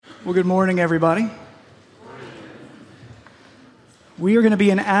Well, good morning, everybody. We are going to be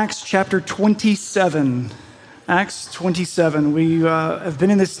in Acts chapter 27. Acts 27. We have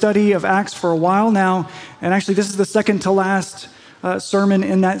been in this study of Acts for a while now, and actually this is the second to last sermon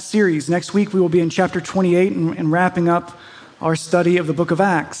in that series. Next week we will be in chapter 28 and wrapping up our study of the book of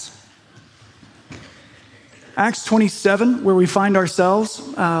Acts. Acts 27, where we find ourselves,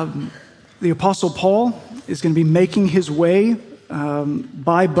 the Apostle Paul is going to be making his way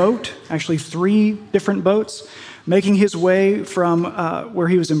by boat, actually 3 different boats, making his way from where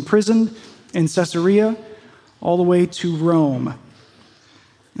he was imprisoned in Caesarea all the way to Rome.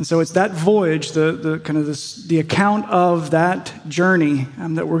 And so it's that voyage, the account of that journey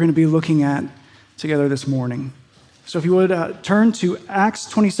that we're going to be looking at together this morning. So if you would turn to Acts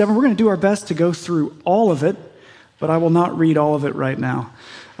 27, we're going to do our best to go through all of it, but I will not read all of it right now.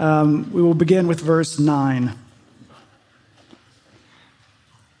 We will begin with verse 9.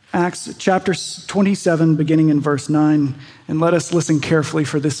 Acts chapter 27, beginning in verse 9, and let us listen carefully,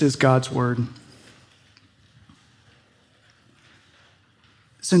 for this is God's word.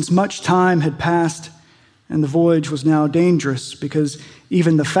 Since much time had passed, and the voyage was now dangerous, because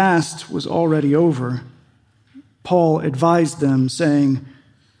even the fast was already over, Paul advised them, saying,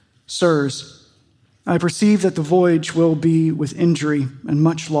 "Sirs, I perceive that the voyage will be with injury and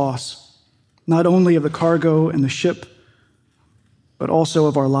much loss, not only of the cargo and the ship, but also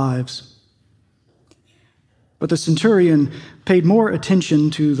of our lives." But the centurion paid more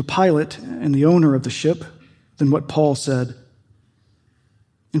attention to the pilot and the owner of the ship than what Paul said.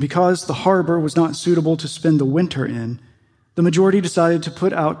 And because the harbor was not suitable to spend the winter in, the majority decided to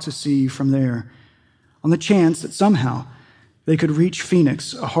put out to sea from there, on the chance that somehow they could reach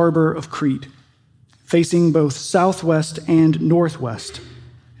Phoenix, a harbor of Crete, facing both southwest and northwest,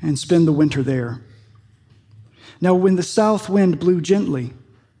 and spend the winter there. Now, when the south wind blew gently,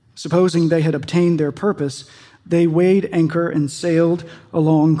 supposing they had obtained their purpose, they weighed anchor and sailed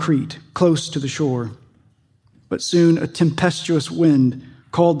along Crete, close to the shore. But soon a tempestuous wind,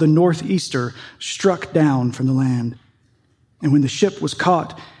 called the northeaster, struck down from the land. And when the ship was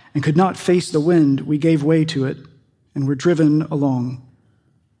caught and could not face the wind, we gave way to it and were driven along,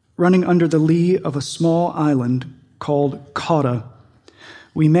 running under the lee of a small island called Cauda.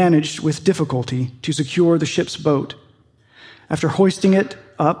 We managed with difficulty to secure the ship's boat. After hoisting it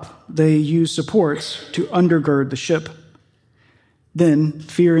up, they used supports to undergird the ship. Then,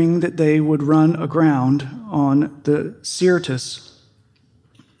 fearing that they would run aground on the Syrtis,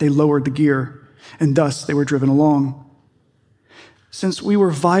 they lowered the gear, and thus they were driven along. Since we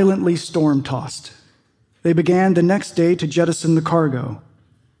were violently storm-tossed, they began the next day to jettison the cargo,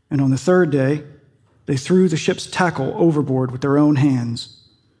 and on the third day, they threw the ship's tackle overboard with their own hands,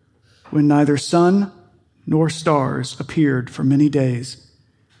 when neither sun nor stars appeared for many days,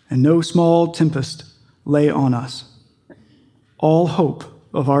 and no small tempest lay on us. All hope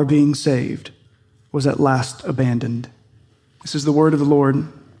of our being saved was at last abandoned. This is the word of the Lord.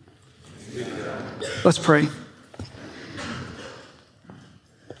 Let's pray.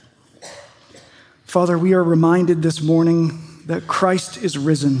 Father, we are reminded this morning that Christ is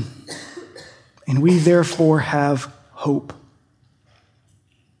risen, and we therefore have hope.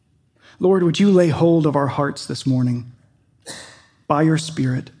 Lord, would you lay hold of our hearts this morning by your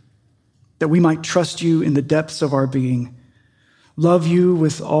Spirit, that we might trust you in the depths of our being, love you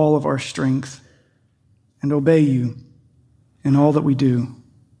with all of our strength, and obey you in all that we do.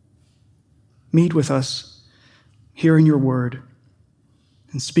 Meet with us here in your word,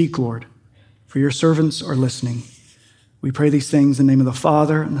 and speak, Lord, for your servants are listening. We pray these things in the name of the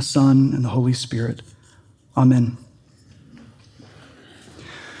Father, and the Son, and the Holy Spirit. Amen.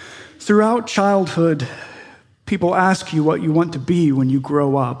 Throughout childhood, people ask you what you want to be when you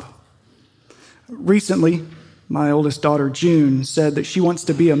grow up. Recently, my oldest daughter, June, said that she wants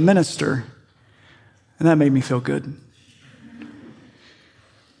to be a minister, and that made me feel good.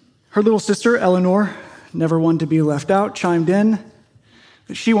 Her little sister, Eleanor, never one to be left out, chimed in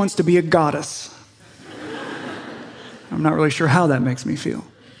that she wants to be a goddess. I'm not really sure how that makes me feel.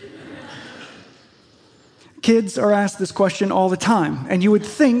 Kids are asked this question all the time, and you would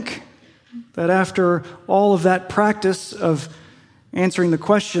think that after all of that practice of answering the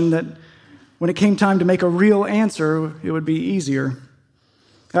question, that when it came time to make a real answer, it would be easier.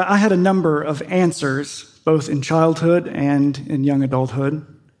 I had a number of answers, both in childhood and in young adulthood.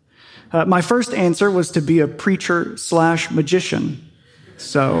 My first answer was to be a preacher/magician,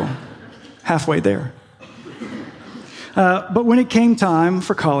 so halfway there. But when it came time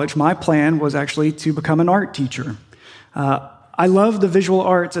for college, my plan was actually to become an art teacher. I love the visual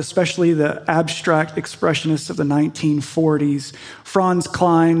arts, especially the abstract expressionists of the 1940s. Franz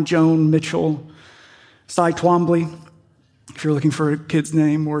Klein, Joan Mitchell, Cy Twombly, if you're looking for a kid's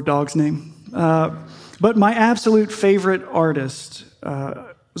name or a dog's name. But my absolute favorite artist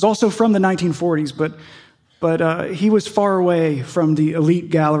was also from the 1940s, but he was far away from the elite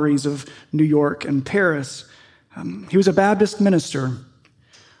galleries of New York and Paris. He was a Baptist minister,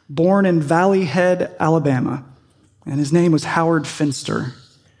 born in Valley Head, Alabama, and his name was Howard Finster.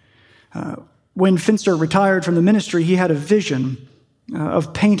 When Finster retired from the ministry, he had a vision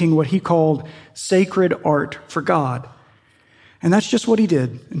of painting what he called sacred art for God. And that's just what he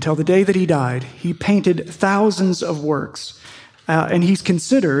did until the day that he died. He painted thousands of works, and he's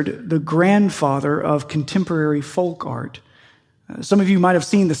considered the grandfather of contemporary folk art. Some of you might have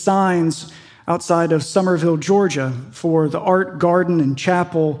seen the signs outside of Summerville, Georgia, for the art garden and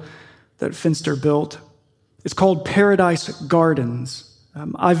chapel that Finster built. It's called Paradise Gardens.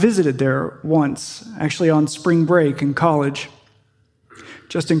 I visited there once, actually on spring break in college,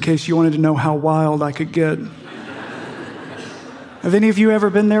 just in case you wanted to know how wild I could get. Have any of you ever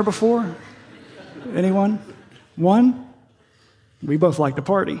been there before? Anyone? One? We both like to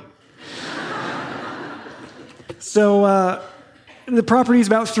party. So the property is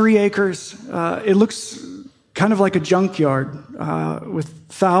about 3 acres. It looks kind of like a junkyard with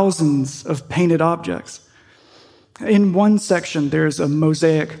thousands of painted objects. In one section, there's a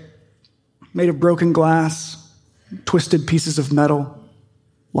mosaic made of broken glass, twisted pieces of metal,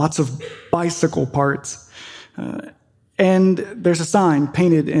 lots of bicycle parts. And there's a sign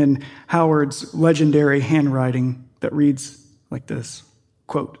painted in Howard's legendary handwriting that reads like this,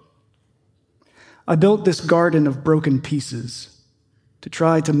 quote, "I built this garden of broken pieces to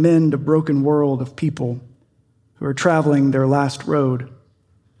try to mend a broken world of people who are traveling their last road.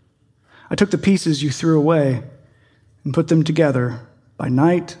 I took the pieces you threw away and put them together by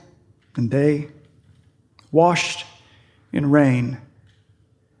night and day, washed in rain,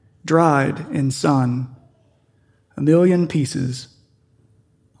 dried in sun, 1,000,000 pieces,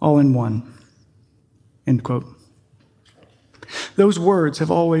 all in one." End quote. Those words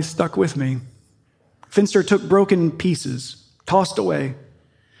have always stuck with me. Finster took broken pieces, tossed away,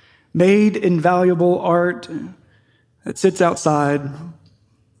 made invaluable art that sits outside,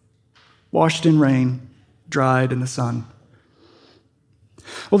 washed in rain, dried in the sun.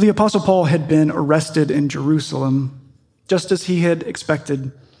 Well, the Apostle Paul had been arrested in Jerusalem, just as he had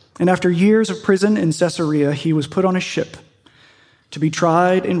expected. And after years of prison in Caesarea, he was put on a ship to be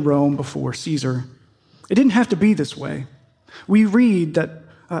tried in Rome before Caesar. It didn't have to be this way. We read that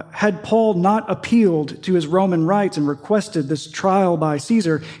had Paul not appealed to his Roman rights and requested this trial by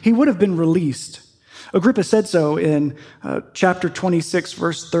Caesar, he would have been released. Agrippa said so in chapter 26,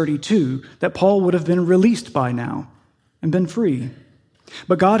 verse 32, that Paul would have been released by now and been free.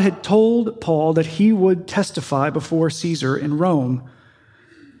 But God had told Paul that he would testify before Caesar in Rome.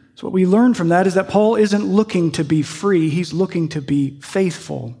 So what we learn from that is that Paul isn't looking to be free, he's looking to be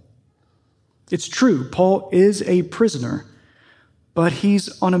faithful. It's true, Paul is a prisoner, but he's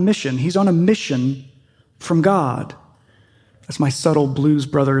on a mission. He's on a mission from God. That's my subtle Blues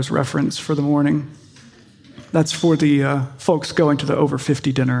Brothers reference for the morning. That's for the folks going to the over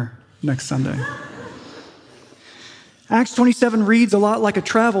 50 dinner next Sunday. Acts 27 reads a lot like a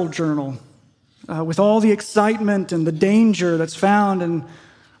travel journal, with all the excitement and the danger that's found in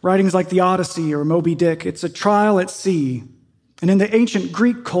writings like the Odyssey or Moby Dick. It's a trial at sea. And in the ancient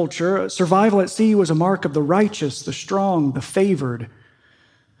Greek culture, survival at sea was a mark of the righteous, the strong, the favored.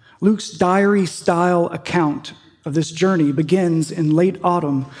 Luke's diary-style account of this journey begins in late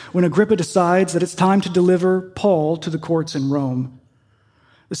autumn when Agrippa decides that it's time to deliver Paul to the courts in Rome.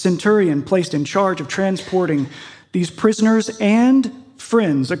 The centurion placed in charge of transporting these prisoners and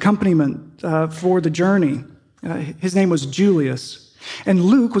friends, accompaniment for the journey. His name was Julius. And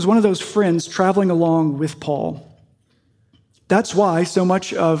Luke was one of those friends traveling along with Paul. That's why so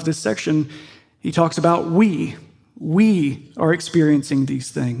much of this section he talks about we are experiencing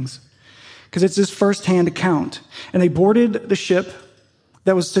these things, because it's his firsthand account. And they boarded the ship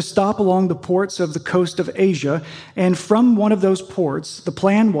that was to stop along the ports of the coast of Asia. And from one of those ports, the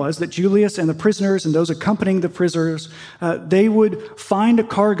plan was that Julius and the prisoners and those accompanying the prisoners, they would find a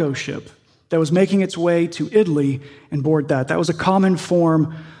cargo ship that was making its way to Italy and board that. That was a common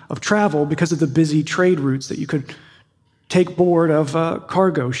form of travel because of the busy trade routes that you could take board of a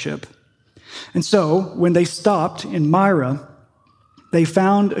cargo ship. And so when they stopped in Myra, they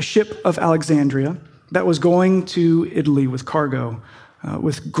found a ship of Alexandria that was going to Italy with cargo,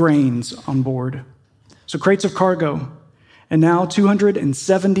 with grains on board. So crates of cargo, and now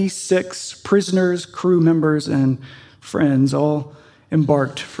 276 prisoners, crew members, and friends all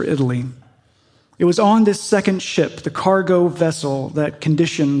embarked for Italy. It was on this second ship, the cargo vessel, that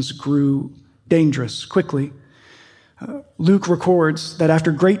conditions grew dangerous quickly. Luke records that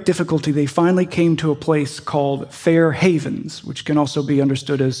after great difficulty, they finally came to a place called Fair Havens, which can also be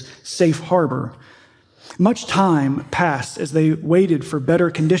understood as safe harbor. Much time passed as they waited for better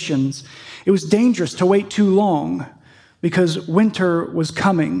conditions. It was dangerous to wait too long because winter was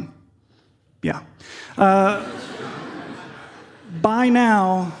coming. Yeah. By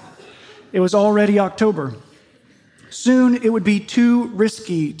now, it was already October. Soon it would be too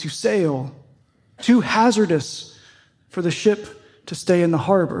risky to sail, too hazardous for the ship to stay in the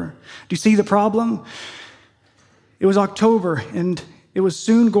harbor. Do you see the problem? It was October, and it was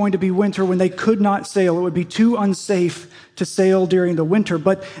soon going to be winter when they could not sail. It would be too unsafe to sail during the winter.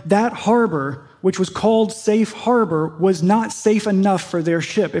 But that harbor, which was called Safe Harbor, was not safe enough for their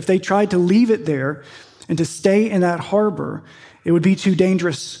ship. If they tried to leave it there and to stay in that harbor, it would be too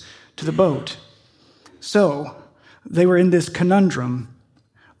dangerous to the boat. So they were in this conundrum.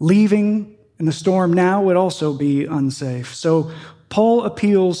 Leaving in the storm now would also be unsafe. So Paul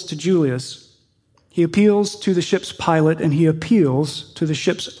appeals to Julius. He appeals to the ship's pilot, and he appeals to the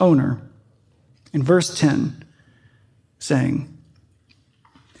ship's owner. In verse 10, saying,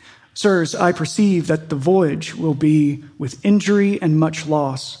 "Sirs, I perceive that the voyage will be with injury and much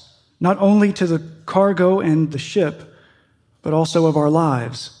loss, not only to the cargo and the ship, but also of our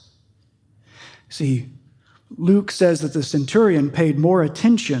lives." See, Luke says that the centurion paid more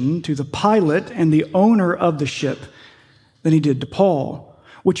attention to the pilot and the owner of the ship than he did to Paul,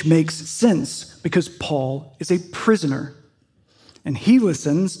 which makes sense because Paul is a prisoner. And he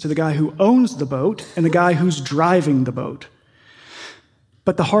listens to the guy who owns the boat and the guy who's driving the boat.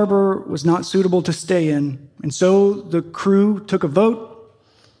 But the harbor was not suitable to stay in, and so the crew took a vote.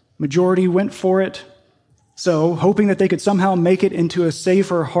 Majority went for it. So, hoping that they could somehow make it into a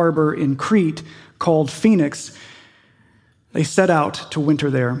safer harbor in Crete called Phoenix, they set out to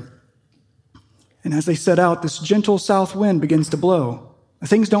winter there. And as they set out, this gentle south wind begins to blow.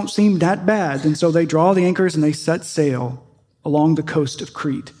 Things don't seem that bad, and so they draw the anchors and they set sail along the coast of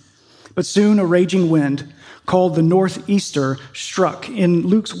Crete. But soon a raging wind called the northeaster struck. In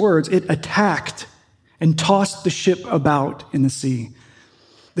Luke's words, it attacked and tossed the ship about in the sea.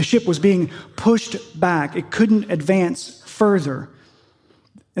 The ship was being pushed back. It couldn't advance further.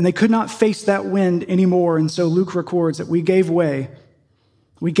 And they could not face that wind anymore. And so Luke records that we gave way.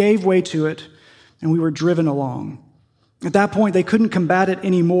 We gave way to it, and we were driven along. At that point, they couldn't combat it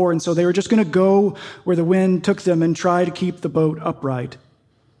anymore, and so they were just going to go where the wind took them and try to keep the boat upright.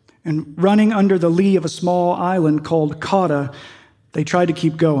 And running under the lee of a small island called Cauda, they tried to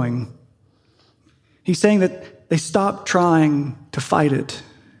keep going. He's saying that they stopped trying to fight it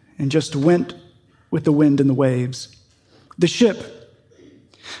and just went with the wind and the waves. The ship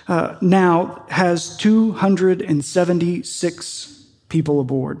now has 276 people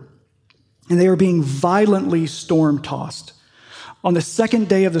aboard, and they are being violently storm-tossed. On the second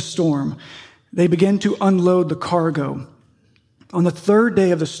day of the storm, they begin to unload the cargo. On the third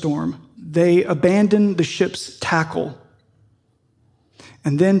day of the storm, they abandon the ship's tackle.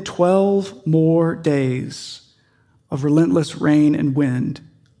 And then 12 more days of relentless rain and wind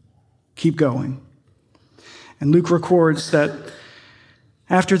keep going. And Luke records that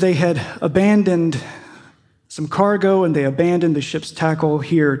after they had abandoned some cargo and they abandoned the ship's tackle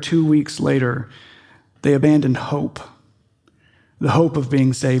here 2 weeks later, they abandoned hope, the hope of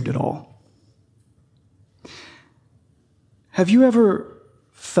being saved at all. Have you ever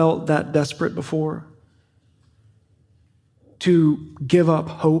felt that desperate before? To give up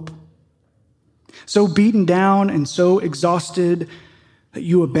hope? So beaten down and so exhausted that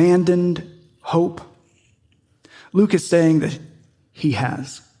you abandoned hope? Luke is saying that he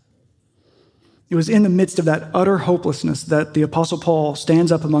has. It was in the midst of that utter hopelessness that the Apostle Paul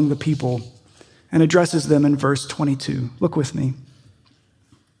stands up among the people and addresses them in verse 22. Look with me.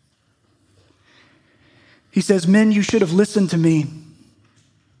 He says, "Men, you should have listened to me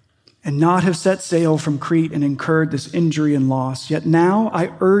and not have set sail from Crete and incurred this injury and loss. Yet now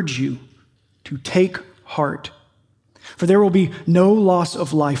I urge you to take heart, for there will be no loss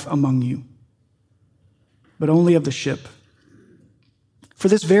of life among you, but only of the ship. For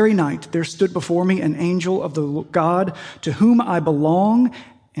this very night there stood before me an angel of the God to whom I belong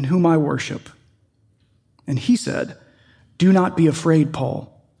and whom I worship. And he said, 'Do not be afraid,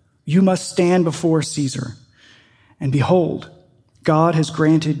 Paul. You must stand before Caesar. And behold, God has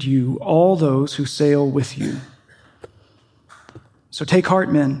granted you all those who sail with you. So take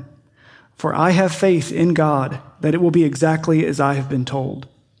heart, men, for I have faith in God that it will be exactly as I have been told.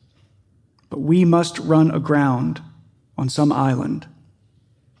 But we must run aground on some island.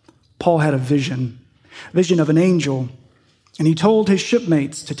 Paul had a vision of an angel, and he told his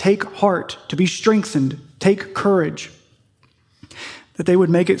shipmates to take heart, to be strengthened, take courage, that they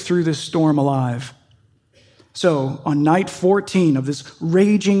would make it through this storm alive. So, on night 14 of this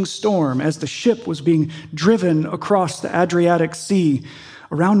raging storm, as the ship was being driven across the Adriatic Sea,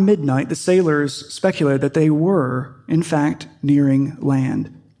 around midnight, the sailors speculated that they were, in fact, nearing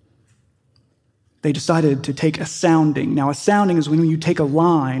land. They decided to take a sounding. Now, a sounding is when you take a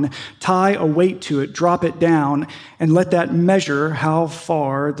line, tie a weight to it, drop it down, and let that measure how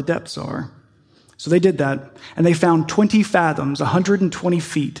far the depths are. So they did that, and they found 20 fathoms, 120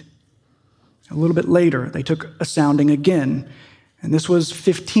 feet. A little bit later, they took a sounding again, and this was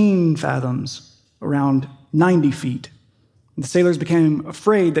 15 fathoms, around 90 feet. And the sailors became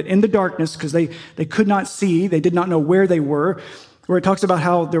afraid that in the darkness, because they could not see, they did not know where they were, where it talks about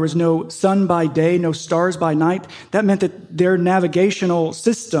how there was no sun by day, no stars by night, that meant that their navigational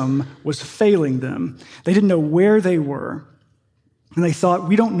system was failing them. They didn't know where they were. And they thought,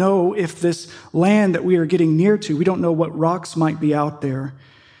 we don't know if this land that we are getting near to, we don't know what rocks might be out there.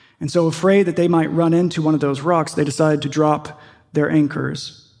 And so afraid that they might run into one of those rocks, they decided to drop their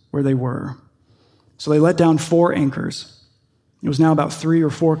anchors where they were. So they let down 4 anchors. It was now about 3 or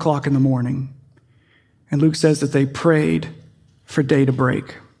 4 o'clock in the morning. And Luke says that they prayed for day to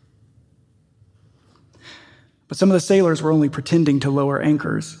break. But some of the sailors were only pretending to lower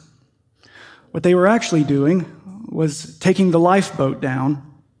anchors. What they were actually doing was taking the lifeboat down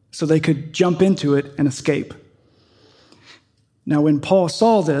so they could jump into it and escape. Now, when Paul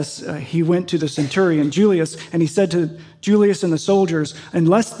saw this, he went to the centurion, Julius, and he said to Julius and the soldiers,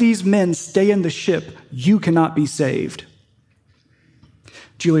 "Unless these men stay in the ship, you cannot be saved."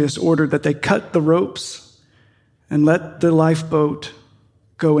 Julius ordered that they cut the ropes and let the lifeboat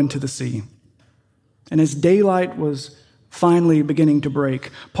go into the sea. And as daylight was finally beginning to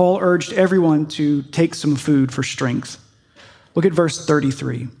break, Paul urged everyone to take some food for strength. Look at verse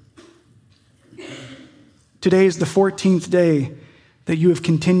 33. Today is the 14th day that you have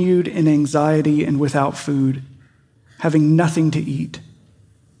continued in anxiety and without food, having nothing to eat.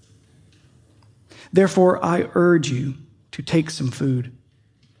 Therefore, I urge you to take some food,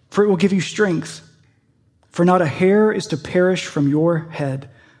 for it will give you strength. For not a hair is to perish from your head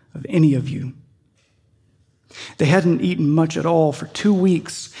of any of you. They hadn't eaten much at all for 2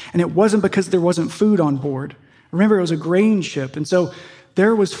 weeks, and it wasn't because there wasn't food on board. Remember, it was a grain ship, and so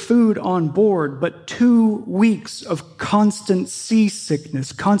there was food on board, but 2 weeks of constant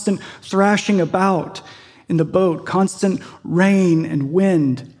seasickness, constant thrashing about in the boat, constant rain and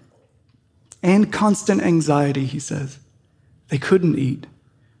wind, and constant anxiety, he says. They couldn't eat.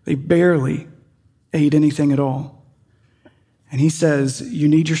 They barely ate anything at all. And he says, you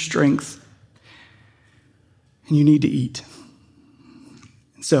need your strength, and you need to eat.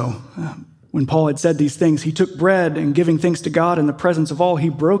 So, when Paul had said these things, he took bread and giving thanks to God in the presence of all, he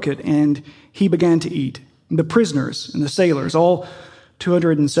broke it and he began to eat. And the prisoners and the sailors, all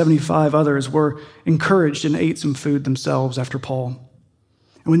 275 others, were encouraged and ate some food themselves after Paul.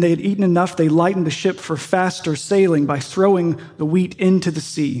 And when they had eaten enough, they lightened the ship for faster sailing by throwing the wheat into the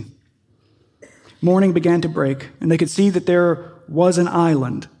sea. Morning began to break, and they could see that there was an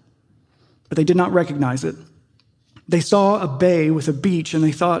island, but they did not recognize it. They saw a bay with a beach, and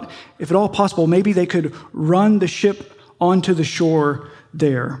they thought, if at all possible, maybe they could run the ship onto the shore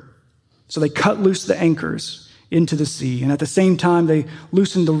there. So they cut loose the anchors into the sea, and at the same time, they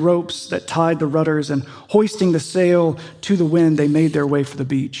loosened the ropes that tied the rudders, and hoisting the sail to the wind, they made their way for the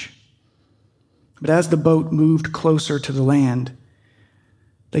beach. But as the boat moved closer to the land,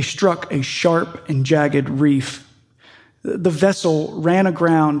 they struck a sharp and jagged reef. The vessel ran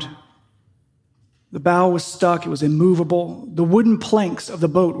aground. The bow was stuck. It was immovable. The wooden planks of the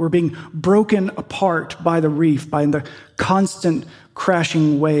boat were being broken apart by the reef, by the constant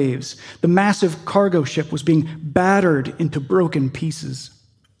crashing waves. The massive cargo ship was being battered into broken pieces.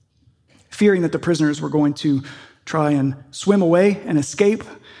 Fearing that the prisoners were going to try and swim away and escape,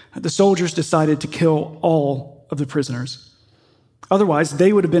 the soldiers decided to kill all of the prisoners. Otherwise,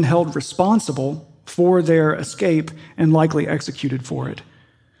 they would have been held responsible for their escape and likely executed for it.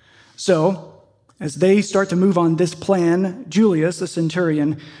 So, as they start to move on this plan, Julius, the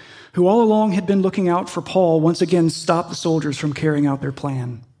centurion, who all along had been looking out for Paul, once again stopped the soldiers from carrying out their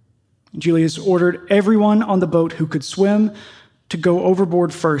plan. Julius ordered everyone on the boat who could swim to go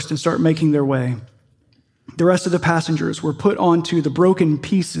overboard first and start making their way. The rest of the passengers were put onto the broken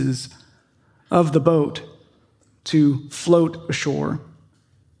pieces of the boat to float ashore.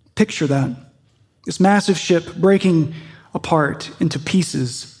 Picture that. This massive ship breaking apart into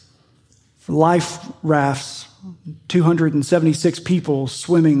pieces. Life rafts 276 people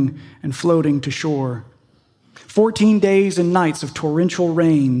swimming and floating to shore. 14 days and nights of torrential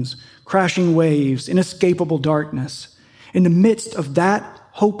rains, crashing waves, inescapable darkness. In the midst of that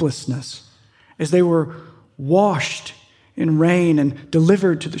hopelessness, as they were washed in rain and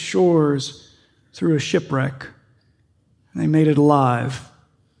delivered to the shores through a shipwreck, they made it alive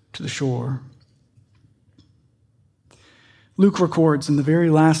to the shore. Luke records in the very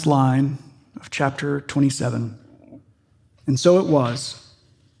last line of chapter 27, "And so it was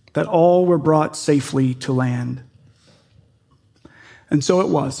that all were brought safely to land." And so it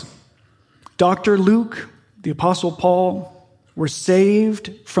was. Dr. Luke, the Apostle Paul, were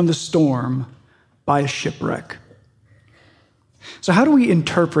saved from the storm by a shipwreck. So how do we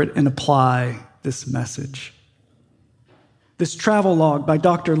interpret and apply this message? This travel log by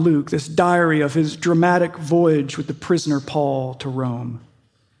Dr. Luke, this diary of his dramatic voyage with the prisoner Paul to Rome.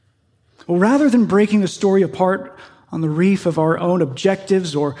 Well, rather than breaking the story apart on the reef of our own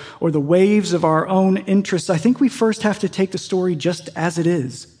objectives or the waves of our own interests, I think we first have to take the story just as it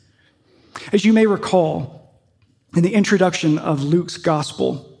is. As you may recall, in the introduction of Luke's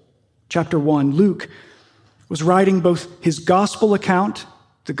gospel, chapter 1, Luke was writing both his gospel account,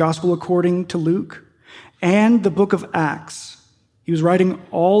 the gospel according to Luke, and the book of Acts. He was writing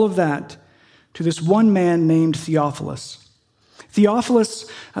all of that to this one man named Theophilus. Theophilus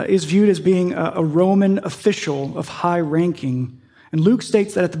is viewed as being a Roman official of high ranking. And Luke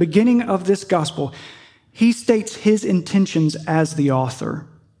states that at the beginning of this gospel, he states his intentions as the author,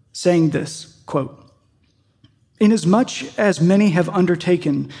 saying this, quote, "Inasmuch as many have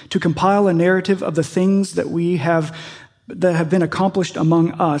undertaken to compile a narrative of the things that have been accomplished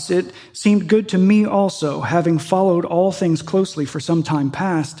among us, it seemed good to me also, having followed all things closely for some time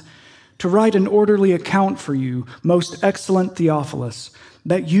past, to write an orderly account for you, most excellent Theophilus,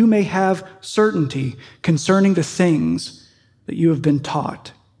 that you may have certainty concerning the things that you have been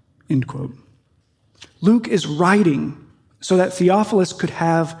taught." End quote. Luke is writing so that Theophilus could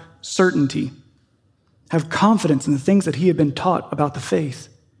have certainty, have confidence in the things that he had been taught about the faith.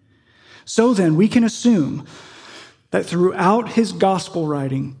 So then, we can assume that throughout his gospel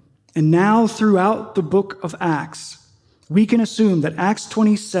writing, and now throughout the book of Acts, we can assume that Acts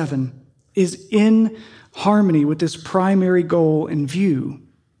 27 is in harmony with this primary goal in view,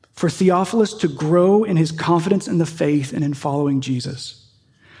 for Theophilus to grow in his confidence in the faith and in following Jesus.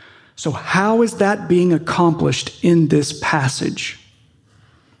 So how is that being accomplished in this passage?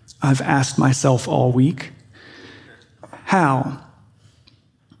 I've asked myself all week. How?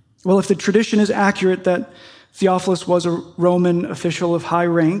 Well, if the tradition is accurate that Theophilus was a Roman official of high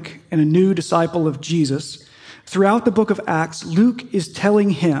rank and a new disciple of Jesus, throughout the book of Acts, Luke is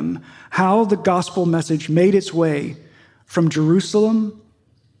telling him how the gospel message made its way from Jerusalem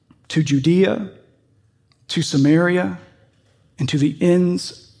to Judea to Samaria and to the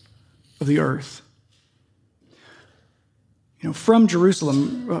ends of the earth. From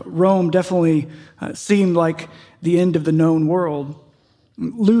Jerusalem, Rome definitely seemed like the end of the known world.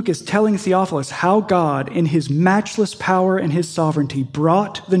 Luke is telling Theophilus how God, in his matchless power and his sovereignty,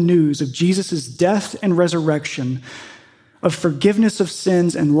 brought the news of Jesus' death and resurrection, of forgiveness of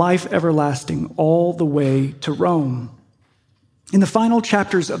sins and life everlasting, all the way to Rome. In the final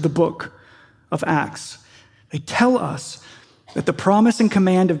chapters of the book of Acts, they tell us that the promise and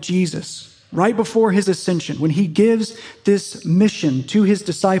command of Jesus, right before his ascension, when he gives this mission to his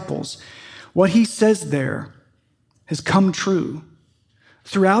disciples, what he says there has come true.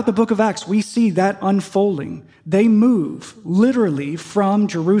 Throughout the book of Acts, we see that unfolding. They move literally from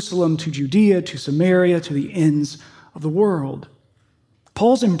Jerusalem to Judea to Samaria to the ends of the world.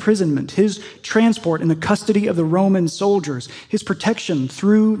 Paul's imprisonment, his transport in the custody of the Roman soldiers, his protection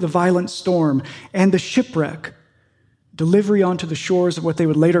through the violent storm, and the shipwreck, delivery onto the shores of what they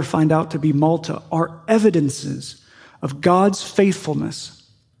would later find out to be Malta, are evidences of God's faithfulness,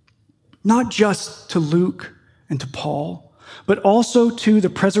 not just to Luke and to Paul, but also to the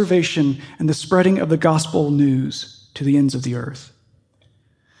preservation and the spreading of the gospel news to the ends of the earth.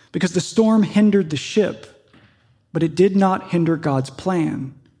 Because the storm hindered the ship, but it did not hinder God's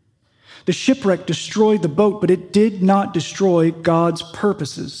plan. The shipwreck destroyed the boat, but it did not destroy God's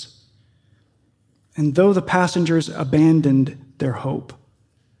purposes. And though the passengers abandoned their hope,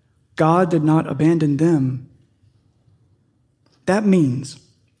 God did not abandon them. That means,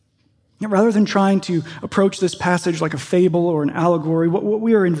 rather than trying to approach this passage like a fable or an allegory, what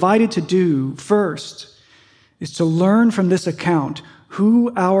we are invited to do first is to learn from this account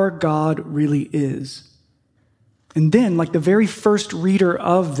who our God really is. And then, like the very first reader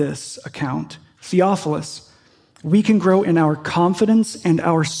of this account, Theophilus, we can grow in our confidence and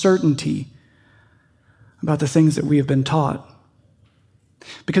our certainty about the things that we have been taught.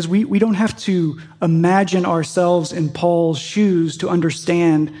 Because we don't have to imagine ourselves in Paul's shoes to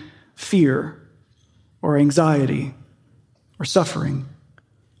understand fear or anxiety or suffering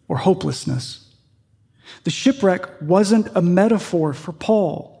or hopelessness. The shipwreck wasn't a metaphor for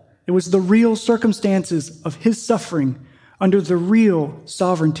Paul. It was the real circumstances of his suffering under the real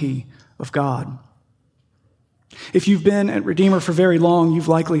sovereignty of God. If you've been at Redeemer for very long, you've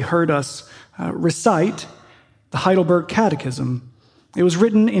likely heard us recite the Heidelberg Catechism. It was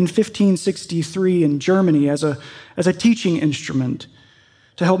written in 1563 in Germany as a teaching instrument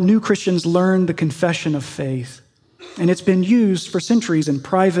to help new Christians learn the confession of faith. And it's been used for centuries in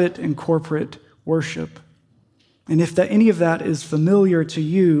private and corporate worship. And if any of that is familiar to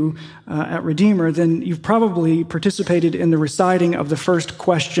you at Redeemer, then you've probably participated in the reciting of the first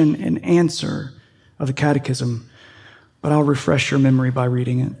question and answer of the Catechism. But I'll refresh your memory by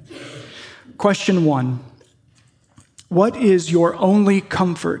reading it. Question 1. What is your only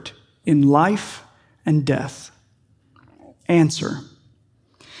comfort in life and death? Answer.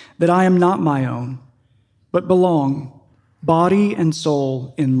 That I am not my own, but belong, body and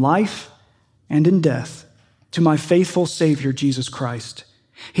soul, in life and in death, to my faithful Savior, Jesus Christ.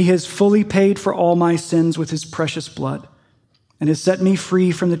 He has fully paid for all my sins with his precious blood and has set me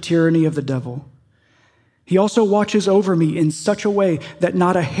free from the tyranny of the devil. He also watches over me in such a way that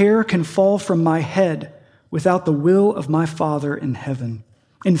not a hair can fall from my head without the will of my Father in heaven.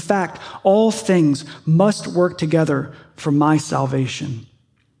 In fact, all things must work together for my salvation.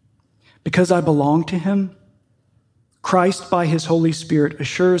 Because I belong to him, Christ by his Holy Spirit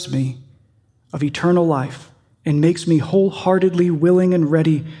assures me of eternal life and makes me wholeheartedly willing and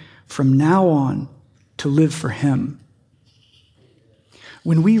ready from now on to live for him.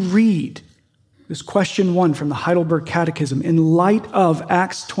 When we read this question 1 from the Heidelberg Catechism, in light of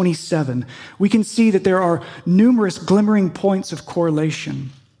Acts 27, we can see that there are numerous glimmering points of correlation.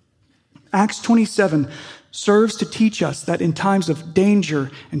 Acts 27 serves to teach us that in times of danger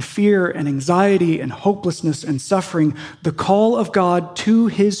and fear and anxiety and hopelessness and suffering, the call of God to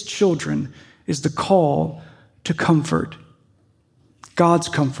his children is the call to comfort, God's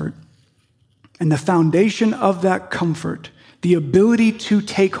comfort. And the foundation of that comfort, the ability to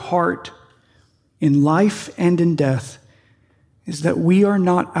take heart in life and in death, is that we are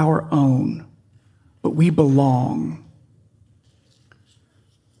not our own, but we belong.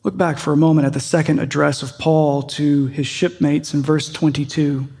 Look back for a moment at the second address of Paul to his shipmates in verse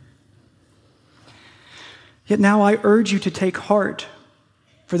 22. Yet now I urge you to take heart,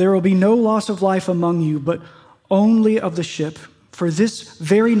 for there will be no loss of life among you, but only of the ship. For this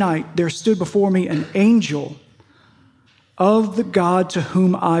very night there stood before me an angel of the God to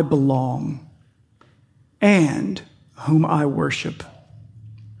whom I belong and whom I worship.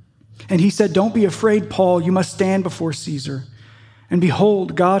 And he said, "Don't be afraid, Paul. You must stand before Caesar. And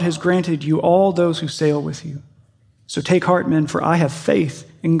behold, God has granted you all those who sail with you. So take heart, men, for I have faith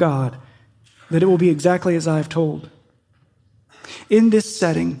in God that it will be exactly as I have told." In this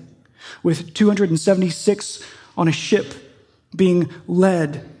setting, with 276 on a ship being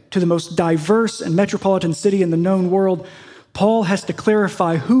led to the most diverse and metropolitan city in the known world, Paul has to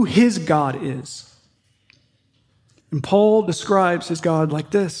clarify who his God is. And Paul describes his God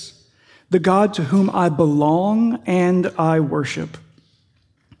like this: the God to whom I belong and I worship.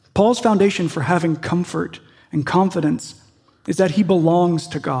 Paul's foundation for having comfort and confidence is that he belongs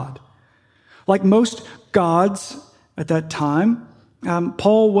to God. Like most gods at that time,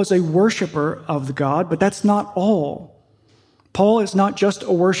 Paul was a worshiper of the God, but that's not all. Paul is not just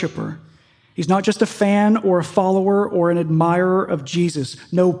a worshiper. He's not just a fan or a follower or an admirer of Jesus.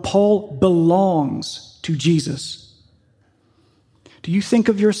 No, Paul belongs to Jesus. Do you think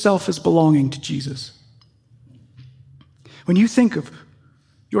of yourself as belonging to Jesus? When you think of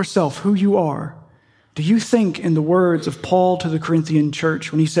yourself, who you are, do you think in the words of Paul to the Corinthian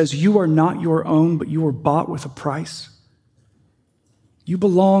church when he says, "You are not your own, but you were bought with a price"? You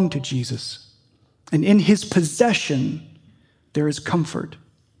belong to Jesus, and in his possession, there is comfort.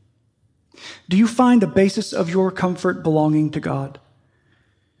 Do you find the basis of your comfort belonging to God?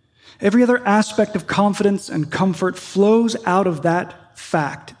 Every other aspect of confidence and comfort flows out of that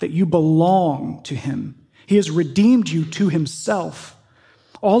fact that you belong to him. He has redeemed you to himself.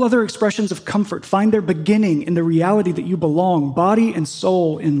 All other expressions of comfort find their beginning in the reality that you belong, body and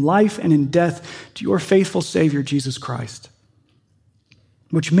soul, in life and in death, to your faithful Savior, Jesus Christ.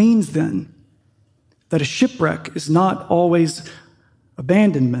 Which means then that a shipwreck is not always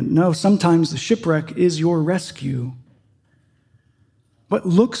abandonment. No, sometimes the shipwreck is your rescue. What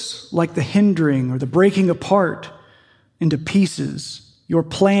looks like the hindering or the breaking apart into pieces, your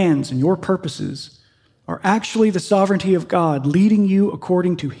plans and your purposes, are actually the sovereignty of God, leading you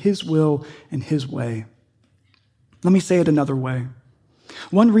according to his will and his way. Let me say it another way.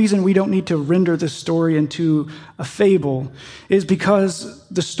 One reason we don't need to render this story into a fable is because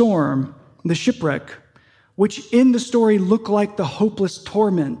the storm, the shipwreck, which in the story look like the hopeless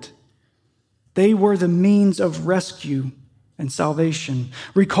torment, they were the means of rescue and salvation.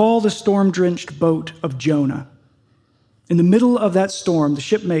 Recall the storm-drenched boat of Jonah. In the middle of that storm, the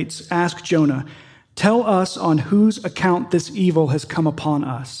shipmates asked Jonah, "Tell us on whose account this evil has come upon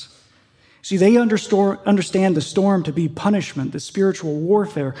us." See, they understand the storm to be punishment, the spiritual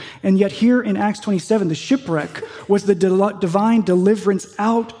warfare. And yet here in Acts 27, the shipwreck was the divine deliverance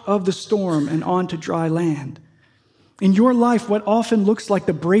out of the storm and onto dry land. In your life, what often looks like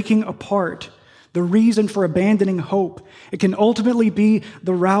the breaking apart, the reason for abandoning hope, it can ultimately be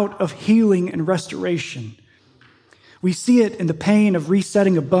the route of healing and restoration. We see it in the pain of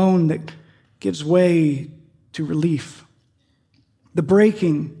resetting a bone that gives way to relief. The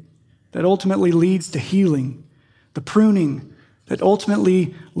breaking that ultimately leads to healing, the pruning that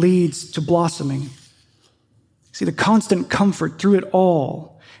ultimately leads to blossoming. See, the constant comfort through it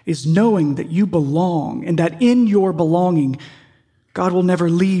all is knowing that you belong and that in your belonging, God will never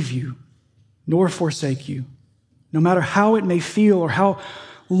leave you nor forsake you, no matter how it may feel or how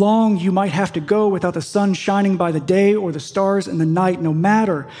long you might have to go without the sun shining by the day or the stars in the night, no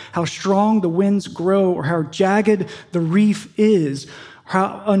matter how strong the winds grow or how jagged the reef is,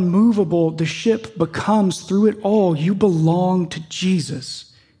 how unmovable the ship becomes through it all, you belong to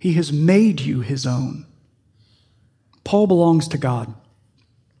Jesus. He has made you his own. Paul belongs to God.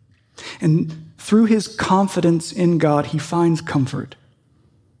 And through his confidence in God, he finds comfort.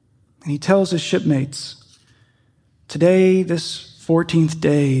 And he tells his shipmates, "Today, this 14th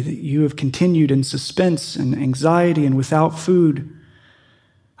day that you have continued in suspense and anxiety and without food,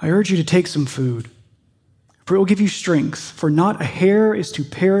 I urge you to take some food. For it will give you strength, for not a hair is to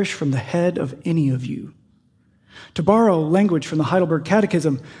perish from the head of any of you." To borrow language from the Heidelberg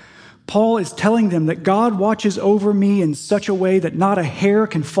Catechism, Paul is telling them that God watches over me in such a way that not a hair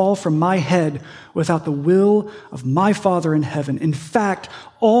can fall from my head without the will of my Father in heaven. In fact,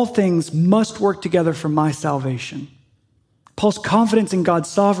 all things must work together for my salvation. Paul's confidence in God's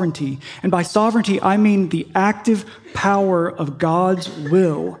sovereignty, and by sovereignty I mean the active power of God's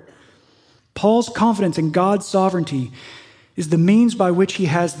will. Paul's confidence in God's sovereignty is the means by which he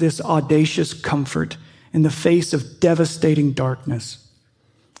has this audacious comfort in the face of devastating darkness.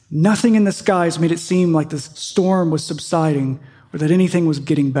 Nothing in the skies made it seem like the storm was subsiding or that anything was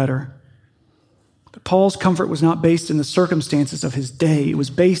getting better. But Paul's comfort was not based in the circumstances of his day. It was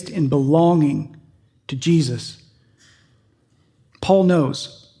based in belonging to Jesus. Paul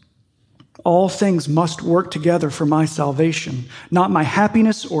knows all things must work together for my salvation, not my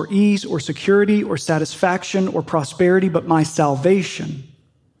happiness or ease or security or satisfaction or prosperity, but my salvation.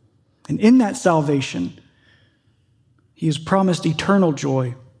 And in that salvation, he is promised eternal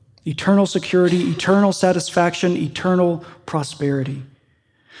joy, eternal security, eternal satisfaction, eternal prosperity.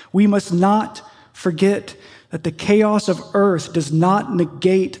 We must not forget that the chaos of earth does not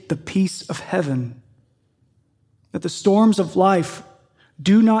negate the peace of heaven, that the storms of life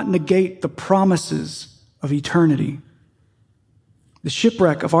do not negate the promises of eternity. The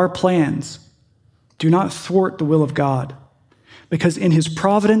shipwreck of our plans do not thwart the will of God, because in his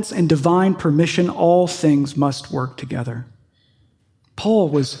providence and divine permission, all things must work together. Paul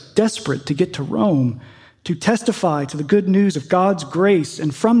was desperate to get to Rome, to testify to the good news of God's grace,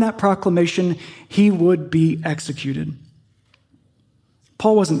 and from that proclamation, he would be executed.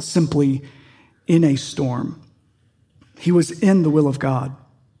 Paul wasn't simply in a storm. He was in the will of God.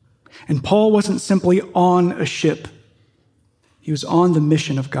 And Paul wasn't simply on a ship. He was on the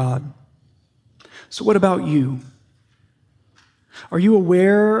mission of God. So what about you? Are you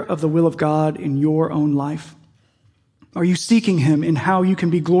aware of the will of God in your own life? Are you seeking him in how you can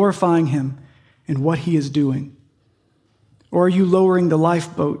be glorifying him in what he is doing? Or are you lowering the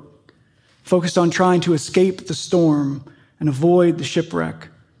lifeboat, focused on trying to escape the storm and avoid the shipwreck?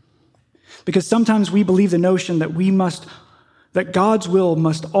 Because sometimes we believe the notion that God's will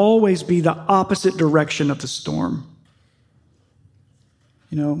must always be the opposite direction of the storm.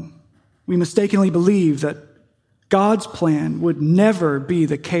 We mistakenly believe that God's plan would never be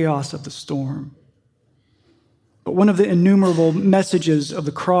the chaos of the storm. But one of the innumerable messages of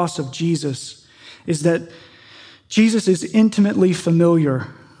the cross of Jesus is that Jesus is intimately familiar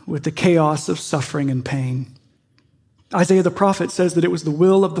with the chaos of suffering and pain. Isaiah the prophet says that it was the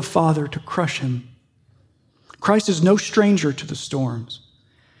will of the Father to crush him. Christ is no stranger to the storms.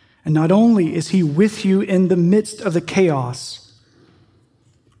 And not only is he with you in the midst of the chaos,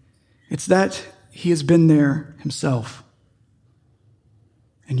 it's that he has been there himself.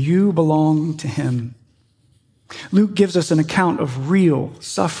 And you belong to him. Luke gives us an account of real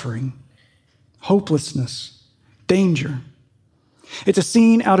suffering, hopelessness, danger. It's a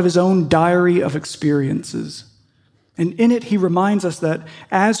scene out of his own diary of experiences. And in it, he reminds us that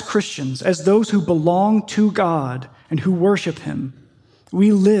as Christians, as those who belong to God and who worship him,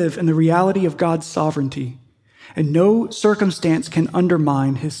 we live in the reality of God's sovereignty, and no circumstance can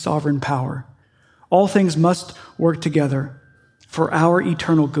undermine his sovereign power. All things must work together for our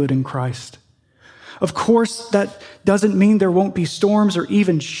eternal good in Christ. Of course, that doesn't mean there won't be storms or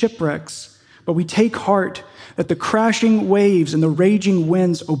even shipwrecks, but we take heart that the crashing waves and the raging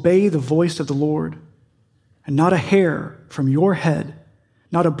winds obey the voice of the Lord. And not a hair from your head,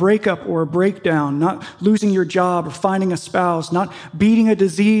 not a breakup or a breakdown, not losing your job or finding a spouse, not beating a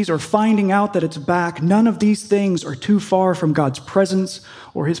disease or finding out that it's back. None of these things are too far from God's presence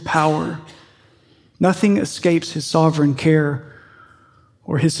or his power. Nothing escapes his sovereign care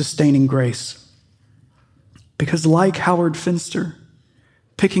or his sustaining grace. Because like Howard Finster,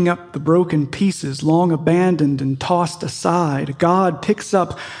 picking up the broken pieces long abandoned and tossed aside, God picks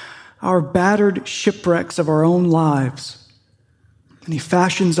up our battered shipwrecks of our own lives, and he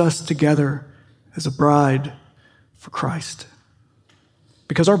fashions us together as a bride for Christ.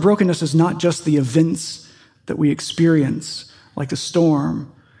 Because our brokenness is not just the events that we experience, like the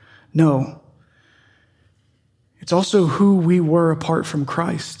storm. No, it's also who we were apart from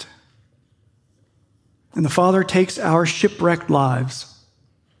Christ. And the Father takes our shipwrecked lives,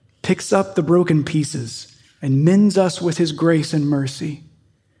 picks up the broken pieces, and mends us with his grace and mercy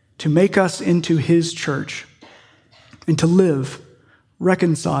to make us into his church and to live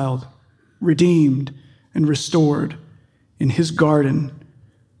reconciled, redeemed, and restored in his garden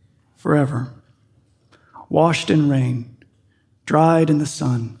forever. Washed in rain, dried in the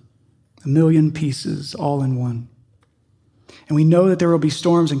sun, a million pieces all in one. And we know that there will be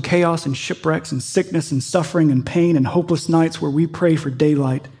storms and chaos and shipwrecks and sickness and suffering and pain and hopeless nights where we pray for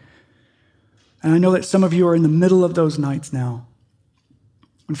daylight. And I know that some of you are in the middle of those nights now.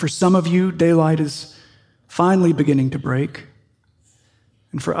 And for some of you, daylight is finally beginning to break.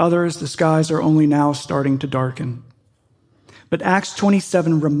 And for others, the skies are only now starting to darken. But Acts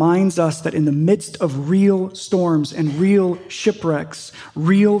 27 reminds us that in the midst of real storms and real shipwrecks,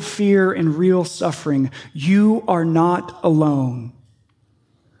 real fear and real suffering, you are not alone.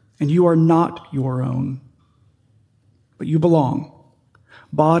 And you are not your own. But you belong,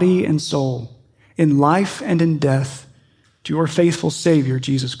 body and soul, in life and in death, to your faithful Savior,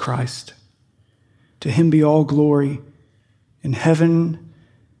 Jesus Christ. To him be all glory in heaven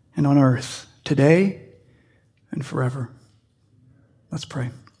and on earth, today and forever. Let's pray.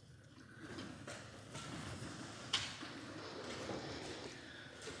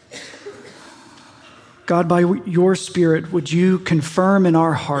 God, by your Spirit, would you confirm in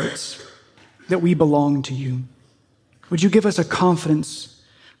our hearts that we belong to you? Would you give us a confidence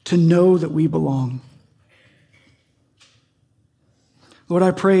to know that we belong? Lord,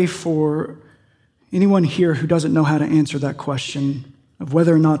 I pray for anyone here who doesn't know how to answer that question of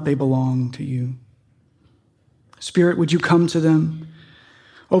whether or not they belong to you. Spirit, would you come to them,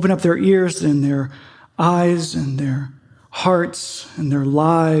 open up their ears and their eyes and their hearts and their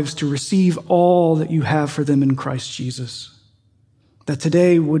lives to receive all that you have for them in Christ Jesus. That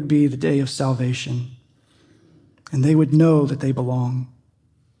today would be the day of salvation, and they would know that they belong.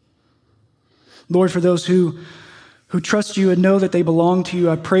 Lord, for those who trust you and know that they belong to you,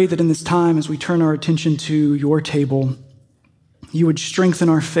 I pray that in this time, as we turn our attention to your table, you would strengthen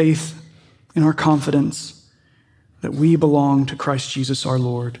our faith and our confidence that we belong to Christ Jesus our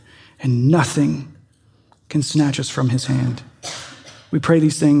Lord, and nothing can snatch us from his hand. We pray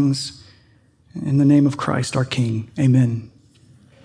these things in the name of Christ our King. Amen.